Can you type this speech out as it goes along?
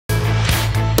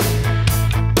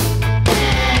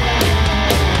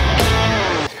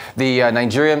The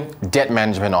Nigerian Debt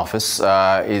Management Office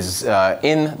is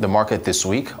in the market this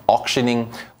week,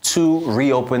 auctioning two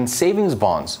reopened savings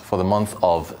bonds for the month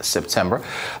of September.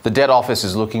 The debt office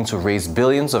is looking to raise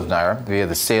billions of naira via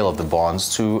the sale of the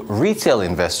bonds to retail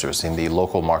investors in the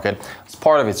local market as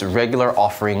part of its regular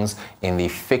offerings in the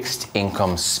fixed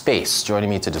income space.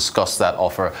 Joining me to discuss that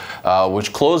offer,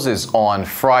 which closes on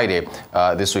Friday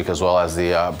this week, as well as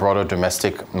the broader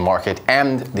domestic market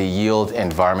and the yield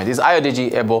environment, is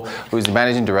Ayodeji Ebo, who is the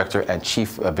Managing Director and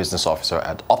Chief Business Officer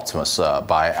at Optimus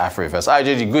by AfriVest.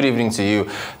 Ayodeji, good evening to you.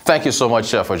 Thank you so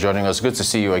much for joining us. Good to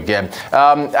see you again.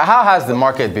 How has the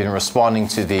market been responding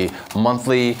to the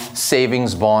monthly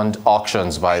savings bond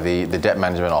auctions by the Debt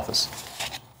Management Office?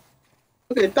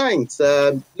 Okay, thanks.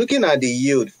 Looking at the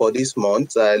yield for this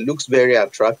month, looks very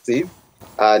attractive.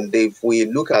 And if we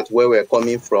look at where we're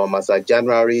coming from as of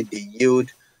January, the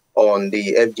yield on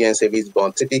the FGN savings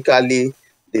bond, typically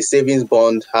the savings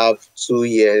bond have 2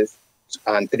 years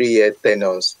and 3 year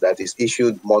tenures that is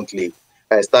issued monthly.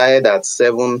 I started at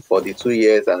 7 for the 2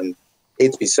 years and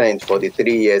 8% for the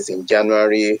 3 years in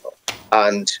January.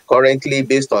 And currently,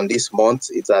 based on this month,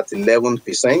 it's at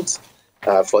 11%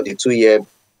 for the 2 year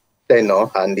tenure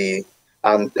and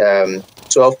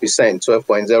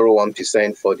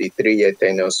 12.01% for the 3 year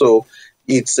tenure. So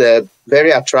it's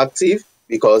very attractive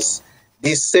because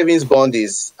this savings bond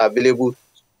is available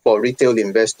for retail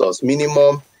investors.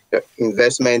 Minimum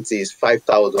investment is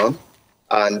 5,000,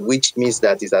 and which means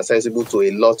that it's accessible to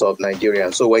a lot of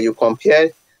Nigerians. So when you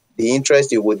compare the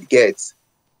interest you would get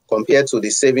compared to the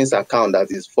savings account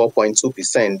that is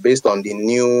 4.2% based on the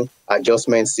new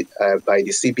adjustments by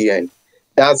the CBN,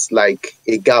 that's like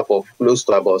a gap of close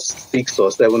to about 6 or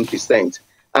 7%.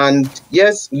 And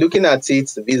yes, looking at it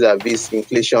vis-a-vis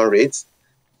inflation rates,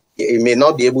 it may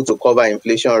not be able to cover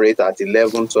inflation rate at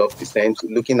 11, 12%,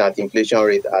 looking at inflation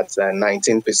rate at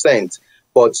 19%,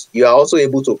 but you are also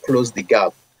able to close the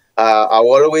gap. I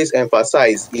will always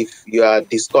emphasize, if you are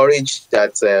discouraged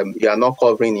that you are not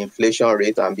covering inflation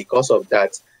rate and because of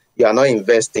that you are not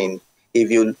investing, if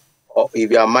you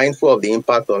are mindful of the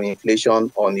impact of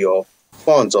inflation on your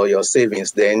funds or your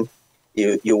savings, then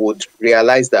you would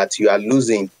realize that you are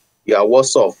losing, you are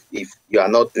worse off if you are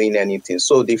not doing anything.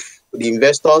 So the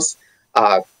investors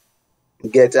are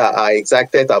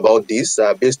excited about this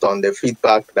based on the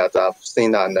feedback that I've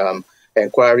seen and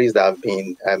inquiries that have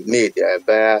been made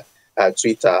via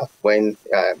Twitter when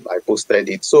I posted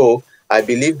it. So I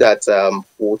believe that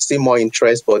we'll see more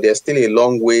interest, but there's still a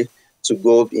long way to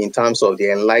go in terms of the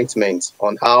enlightenment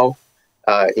on how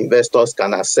investors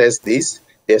can assess this.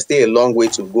 There's still a long way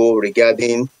to go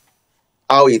regarding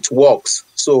how it works.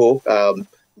 So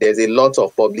there's a lot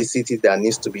of publicity that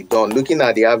needs to be done. Looking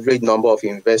at the average number of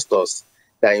investors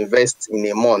that invest in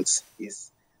a month is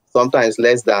sometimes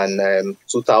less than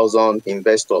 2,000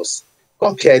 investors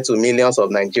compared to millions of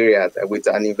Nigerians with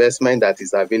an investment that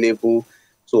is available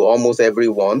to almost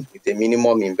everyone with a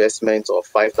minimum investment of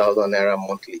 5,000 naira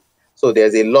monthly. So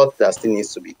there's a lot that still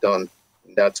needs to be done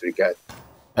in that regard.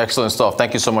 Excellent stuff.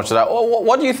 Thank you so much for that.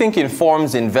 What do you think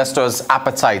informs investors'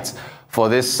 appetite for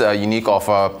this unique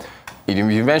offer?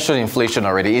 You mentioned inflation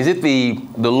already. Is it the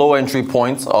low entry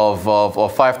point of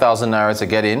 5,000 naira to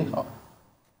get in?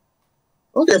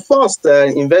 Okay, first,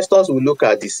 investors will look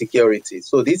at the security.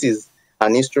 So this is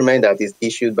an instrument that is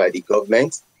issued by the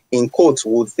government. In quotes,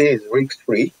 would say it's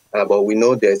risk-free, but we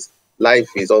know that life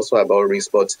is also about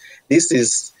risk. But this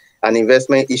is an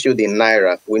investment issued in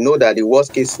naira. We know that the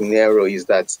worst-case scenario is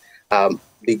that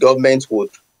the government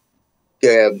would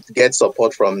get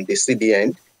support from the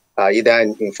CBN, either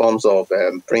in forms of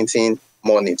printing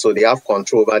money. So they have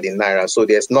control over the naira. So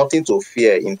there's nothing to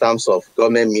fear in terms of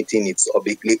government meeting its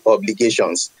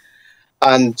obligations.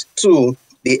 And two,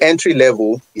 the entry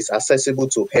level is accessible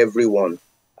to everyone.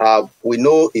 We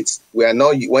know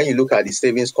when you look at the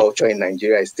savings culture in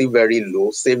Nigeria, it's still very low.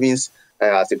 Savings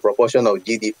as a proportion of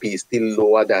GDP is still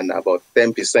lower than about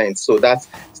 10%. So that's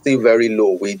still very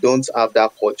low. We don't have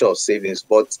that culture of savings.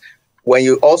 But when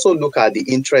you also look at the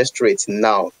interest rates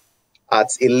now at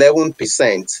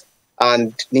 11%,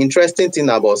 and the interesting thing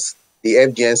about the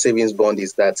FGN savings bond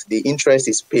is that the interest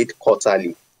is paid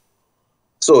quarterly.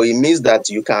 So it means that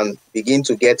you can begin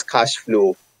to get cash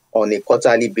flow on a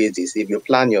quarterly basis if you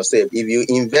plan yourself. If you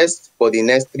invest for the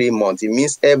next 3 months, it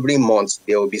means every month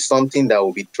there will be something that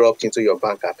will be dropped into your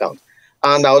bank account.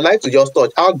 And I would like to just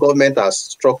touch how government has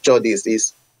structured this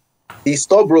is the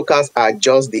stockbrokers are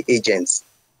just the agents.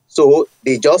 So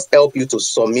they just help you to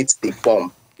submit the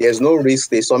form. There's no risk.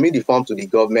 They submit the form to the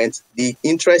government. The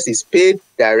interest is paid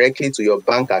directly to your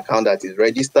bank account that is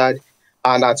registered.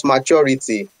 And at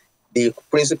maturity, the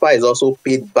principal is also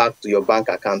paid back to your bank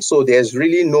account. So there's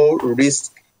really no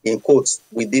risk in quotes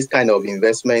with this kind of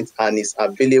investment, and it's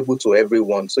available to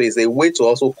everyone. So it's a way to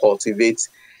also cultivate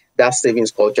that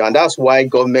savings culture. And that's why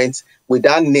government, with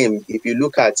that name, if you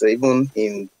look at even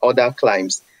in other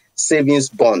climes, savings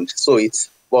bond. So it's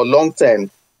for long term,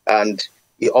 and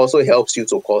it also helps you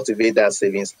to cultivate that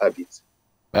savings habit.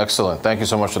 Excellent. Thank you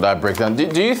so much for that breakdown.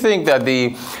 Do you think that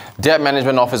the Debt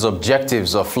Management Office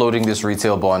objectives of floating this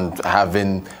retail bond have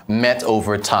been met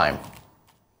over time?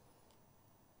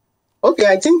 Okay,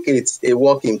 I think it's a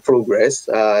work in progress.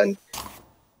 And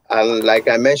like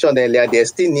I mentioned earlier, there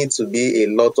still needs to be a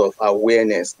lot of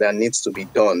awareness that needs to be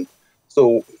done.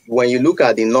 So when you look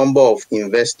at the number of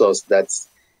investors that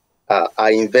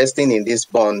are investing in this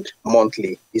bond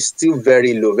monthly, it's still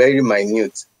very low, very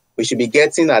minute. We should be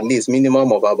getting at least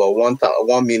minimum of about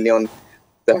 1 million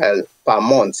per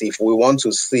month if we want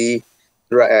to see,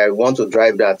 want to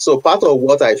drive that. So part of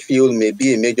what I feel may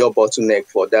be a major bottleneck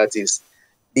for that is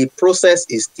the process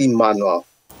is still manual.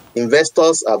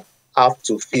 Investors have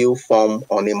to fill form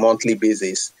on a monthly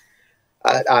basis.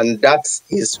 And that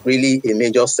is really a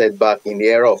major setback in the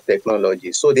era of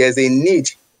technology. So there's a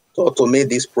need to automate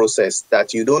this process,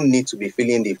 that you don't need to be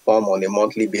filling the form on a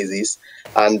monthly basis.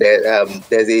 And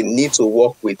there's a need to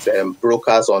work with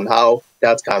brokers on how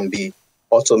that can be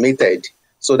automated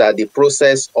so that the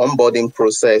onboarding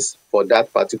process for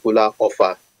that particular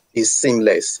offer is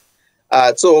seamless.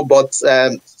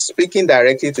 Speaking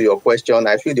directly to your question,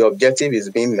 I feel the objective is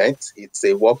being met. It's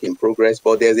a work in progress,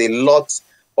 but there's a lot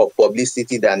of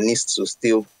publicity that needs to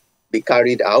still be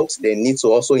carried out. They need to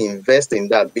also invest in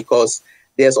that, because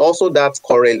there's also that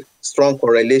strong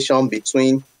correlation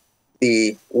between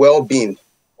the well-being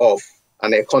of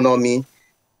an economy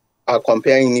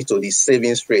comparing it to the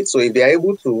savings rate. So if they're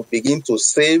able to begin to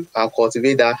save and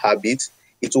cultivate that habit,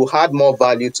 it will add more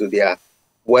value to their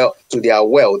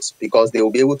wealth, because they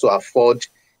will be able to afford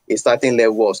a certain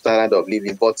level of standard of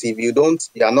living. But if you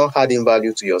are not adding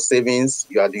value to your savings,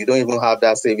 you don't even have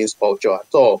that savings culture at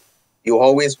all, you'll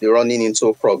always be running into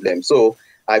a problem. So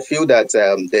I feel that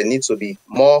there needs to be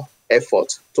more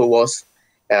effort towards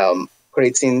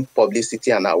creating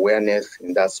publicity and awareness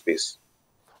in that space.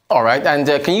 All right. And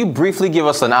can you briefly give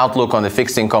us an outlook on the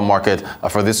fixed income market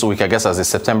for this week, I guess, as the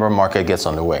September market gets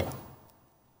underway?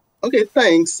 Okay,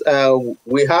 thanks.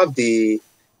 We have the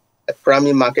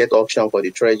primary market auction for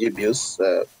the Treasury bills,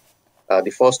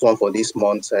 the first one for this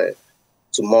month,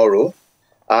 tomorrow.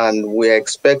 And we're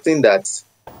expecting that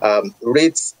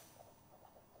rates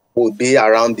will be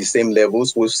around the same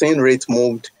levels. We've seen rates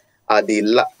moved at the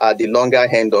longer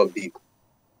end of the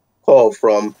curve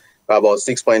from about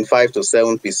 6.5 to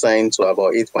 7% to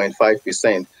about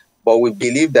 8.5%. But we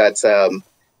believe that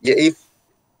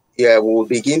we'll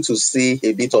begin to see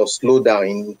a bit of slowdown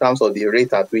in terms of the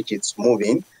rate at which it's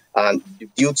moving, and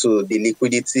due to the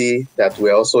liquidity that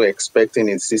we're also expecting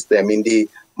in the system. In the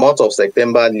month of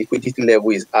September, liquidity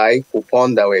level is high.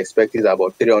 Coupon that we're expecting is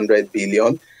about 300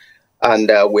 billion.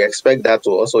 And we expect that to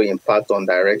also impact on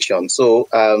direction. So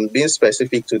being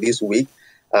specific to this week,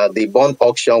 the bond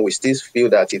auction, we still feel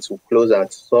that it will close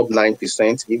at sub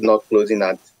 9%, if not closing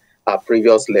at our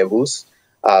previous levels.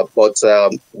 But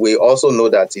we also know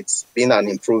that it's been an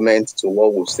improvement to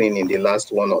what we've seen in the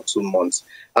last 1 or 2 months.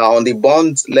 On the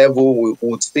bond level,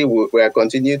 we'll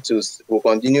continue to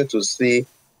see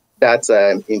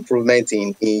that improvement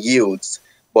in yields,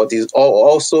 but it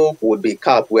also would be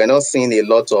capped. We're not seeing a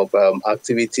lot of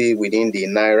activity within the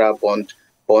Naira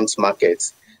bonds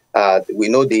market. We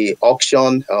know the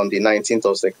auction on the 19th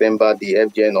of September, the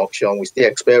FGN auction, we still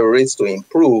expect rates to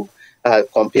improve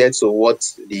compared to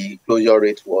what the closure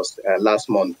rate was last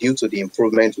month, due to the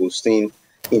improvement we've seen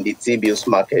in the T-bills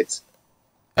market.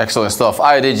 Excellent stuff.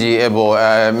 Ayodeji Ebo,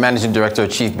 Managing Director,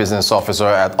 Chief Business Officer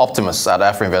at Optimus at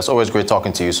AfriInvest. Always great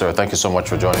talking to you, sir. Thank you so much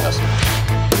for joining us.